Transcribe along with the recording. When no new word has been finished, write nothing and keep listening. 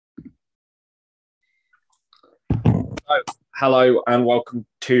Hello and welcome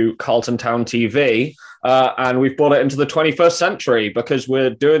to Carlton Town TV. And we've brought it into the 21st century because we're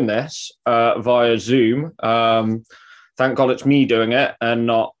doing this via Zoom. Thank God it's me doing it and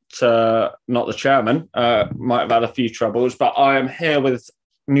not the chairman. Might have had a few troubles, but I am here with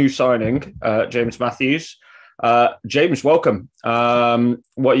new signing, James Matthews. James, welcome.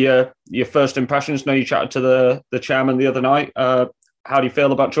 What are your first impressions? Know you chatted to the chairman the other night. How do you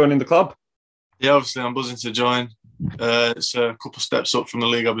feel about joining the club? Yeah, obviously I'm buzzing to join. It's a couple of steps up from the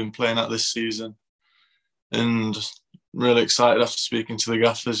league I've been playing at this season, and really excited after speaking to the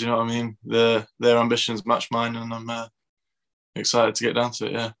gaffers. You know what I mean? Their ambitions match mine, and I'm excited to get down to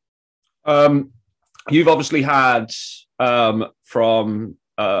it. Yeah. You've obviously had from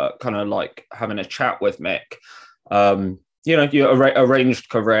kind of like having a chat with Mick. Your arranged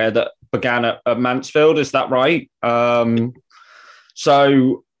career that began at Mansfield. Is that right?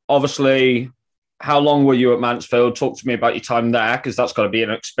 So obviously, how long were you at Mansfield? Talk to me about your time there, because that's got to be an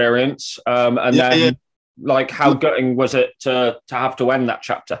experience. Like, how gutting was it to have to end that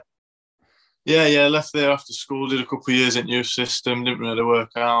chapter? Yeah. Left there after school, did a couple of years in youth system, didn't really work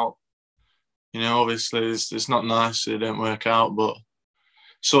out. You know, obviously it's not nice, it didn't work out, but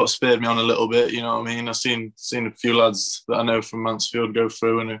sort of spared me on a little bit, you know what I mean? I've seen a few lads that I know from Mansfield go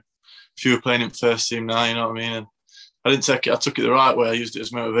through, and a few are playing in first team now, you know what I mean? And I took it the right way. I used it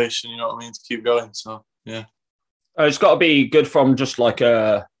as motivation, you know what I mean, to keep going. So, yeah. It's got to be good from just like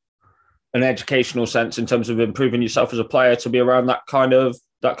an educational sense in terms of improving yourself as a player to be around that kind of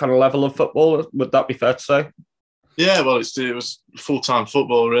level of football. Would that be fair to say? Yeah, well, it was full-time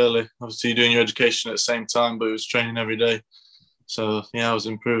football, really. Obviously, you're doing your education at the same time, but it was training every day. So, yeah, I was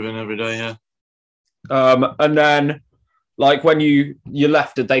improving every day, yeah. And then, like, when you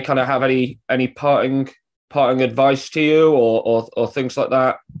left, did they kind of have any parting advice to you or things like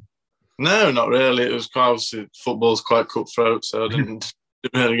that? No, not really. It was quite, obviously, football's quite cutthroat, so I didn't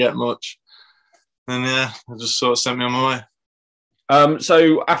really get much. And, yeah, I just sort of sent me on my way.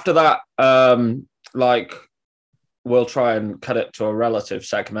 So after that, we'll try and cut it to a relative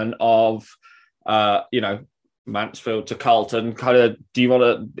segment of, Mansfield to Carlton. Kind of, do you want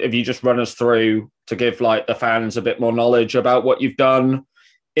to, if you just run us through to give like the fans a bit more knowledge about what you've done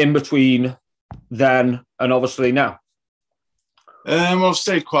in between then and obviously now? I've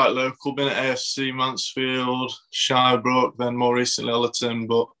stayed quite local, been at AFC, Mansfield, Shirebrook, then more recently Allerton,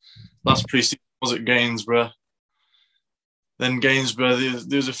 but last pre-season was at Gainsborough. Then Gainsborough,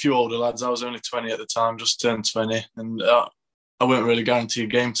 there was a few older lads. I was only 20 at the time, just turned 20, and I weren't really guaranteed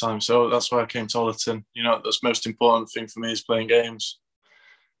game time, so that's why I came to Allerton. You know, that's the most important thing for me is playing games.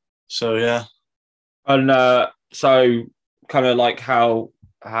 So, yeah. And so kind of like how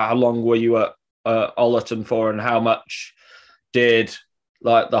long were you at Allerton for, and how much did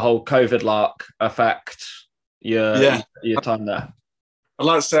like the whole COVID lark affect your time there? I'd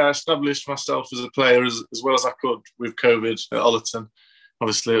like to say I established myself as a player as well as I could with COVID at Allerton.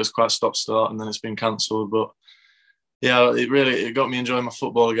 Obviously, it was quite stop-start, and then it's been cancelled, but yeah, it got me enjoying my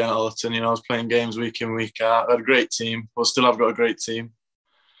football again at Allerton. You know, I was playing games week in, week out. I had a great team. Well, still have got a great team.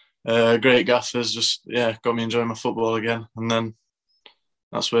 Great gaffers, just, yeah, got me enjoying my football again. And then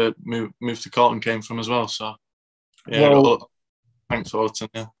that's where move to Carlton came from as well. So, yeah, thanks to Allerton,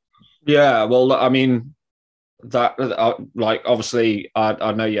 yeah. Yeah, well, I mean, that obviously,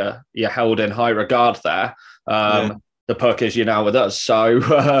 I know you're held in high regard there. The perk is you're now with us.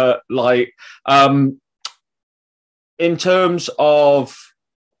 So, in terms of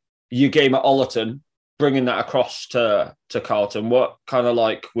your game at Allerton, bringing that across to Carlton, what kind of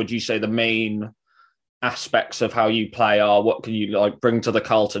like would you say the main aspects of how you play are? What can you like bring to the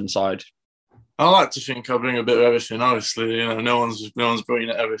Carlton side? I like to think I bring a bit of everything. Obviously, you know, no one's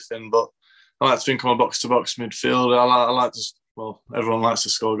brilliant at everything, but I like to think I'm a box-to-box midfielder. I like to, well, everyone likes to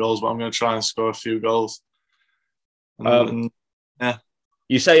score goals, but I'm going to try and score a few goals. Yeah.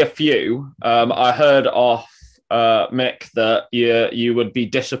 You say a few. I heard off Mick that you would be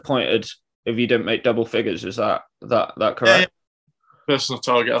disappointed if you didn't make double figures. Is that correct? Yeah. Personal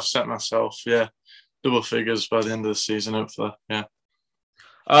target I've set myself. Yeah, double figures by the end of the season, hopefully. Yeah.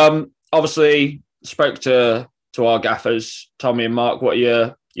 Obviously, spoke to our gaffers, Tommy and Mark. What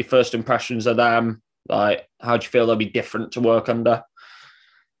are your first impressions of them? Like, how do you feel they'll be different to work under?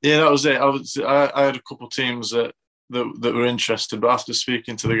 Yeah, that was it. I had a couple of teams that were interested, but after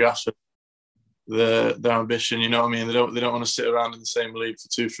speaking to the gaffers, their ambition, you know what I mean? They don't want to sit around in the same league for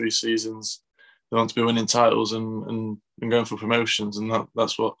 2-3 seasons. They want to be winning titles and going for promotions, and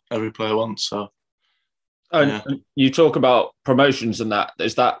that's what every player wants. So, and you talk about promotions and that.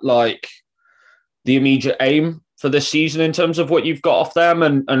 Is that like the immediate aim for this season in terms of what you've got off them?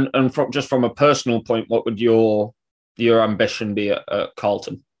 And from a personal point, what would your your ambition be at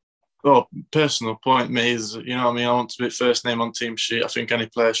Carlton? Well, personal point, me is, you know what I mean, I want to be first name on team sheet. I think any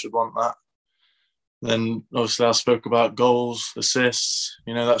player should want that. Then obviously I spoke about goals, assists,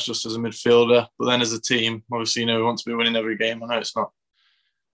 you know, that's just as a midfielder. But then as a team, obviously, you know, we want to be winning every game. I know it's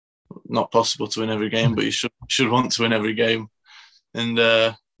not possible to win every game, but you should want to win every game.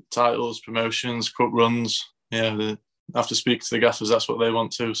 And titles, promotions, cup runs, yeah, after speaking to the gaffers, that's what they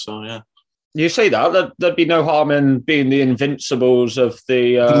want too. So yeah. You say that there'd be no harm in being the invincibles of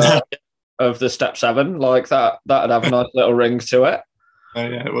the of the Step 7 like that. That'd have a nice little ring to it. Oh,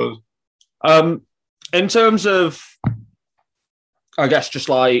 yeah, it would. In terms of, I guess, just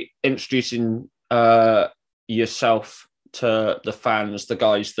like introducing yourself to the fans, the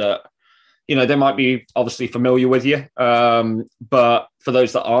guys that, you know, they might be obviously familiar with you, but for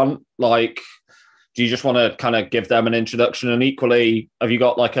those that aren't, like, do you just want to kind of give them an introduction? And equally, have you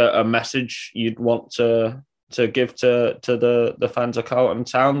got like a message you'd want to give to the fans of Carlton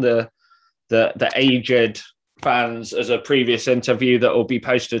Town, the aged fans, as a previous interview that will be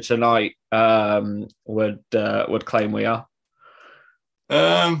posted tonight would claim we are?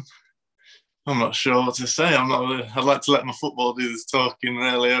 I'm not sure what to say. I'd like to let my football do this talking,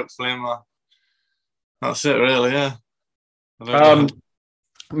 really. Hopefully, that's it, really. Yeah.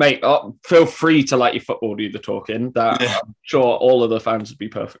 Mate, feel free to let your football do the talking. I'm sure all of the fans would be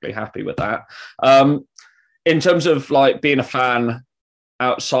perfectly happy with that. In terms of like being a fan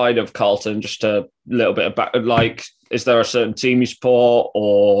outside of Carlton, just a little bit about, like, is there a certain team you support,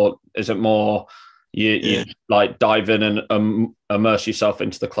 or is it more you like dive in and immerse yourself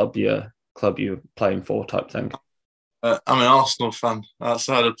into the club you're playing for type thing? I'm an Arsenal fan.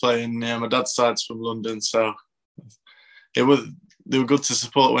 Outside of playing, my dad's side's from London, so they were good to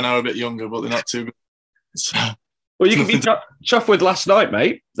support when I was a bit younger, but they're not too good. So, well, you can be chuffed with last night,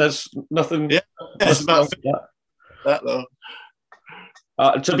 mate. There's nothing. Yeah, it's about that though.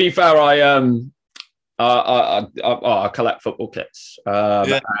 To be fair, I collect football kits,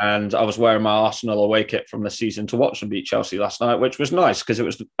 and I was wearing my Arsenal away kit from the season to watch them beat Chelsea last night, which was nice because it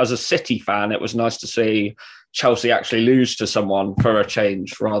was, as a City fan, it was nice to see Chelsea actually lose to someone for a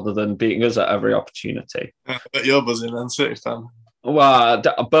change rather than beating us at every opportunity. I bet you're buzzing then, City fan. Well,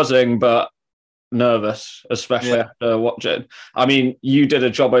 buzzing, but nervous, especially after watching. I mean, you did a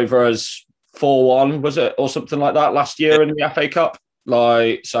job over us 4-1, was it, or something like that last year in the FA Cup?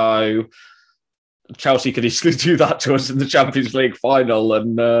 Like, so Chelsea could easily do that to us in the Champions League final,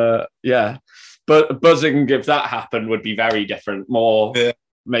 and but buzzing if that happened would be very different. More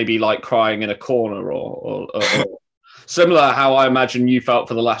maybe like crying in a corner, or similar how I imagine you felt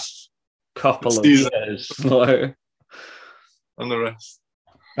for the last couple of years, like, and the rest.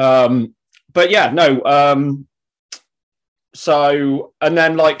 But yeah, no. So, and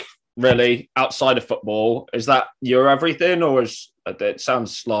then like, really outside of football, is that your everything, or is it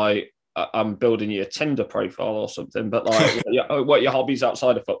sounds like I'm building you a Tinder profile or something? But like, what are your hobbies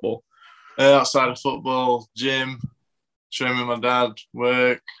outside of football? Outside of football, gym, training with my dad,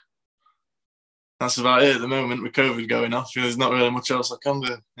 work. That's about it at the moment. With COVID going off, there's not really much else I can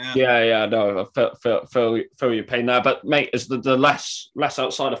do. Yeah. No, I feel your pain there. But mate, is the less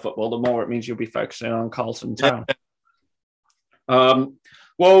outside of football, the more it means you'll be focusing on Carlton Town. Yeah.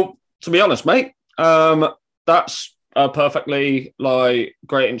 Well, to be honest, mate, that's a perfectly like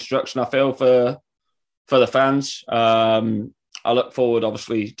great introduction, I feel, for the fans. I look forward,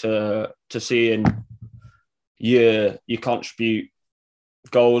 obviously, to seeing you contribute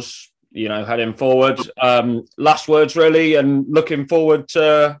goals, you know, heading forward. Last words, really, and looking forward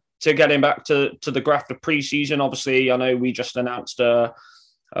to getting back to the graft of pre-season. Obviously, I know we just announced a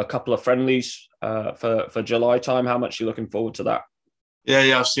couple of friendlies for July time. How much are you looking forward to that?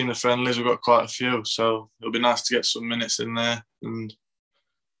 Yeah, I've seen the friendlies. We've got quite a few, so it'll be nice to get some minutes in there. And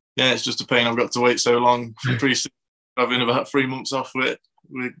yeah, it's just a pain I've got to wait so long for pre-season. I've been about 3 months off with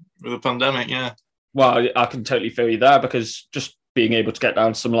the pandemic, yeah. Well, I can totally feel you there, because just being able to get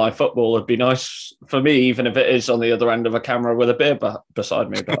down to some live football would be nice for me, even if it is on the other end of a camera with a beer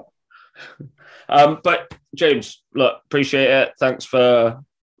beside me. But James, look, appreciate it. Thanks for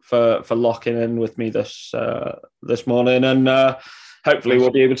locking in with me this morning, and hopefully we'll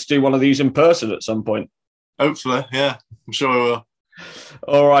be able to do one of these in person at some point. Hopefully, yeah. I'm sure we will.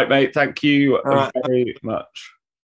 All right, mate. Thank you very much.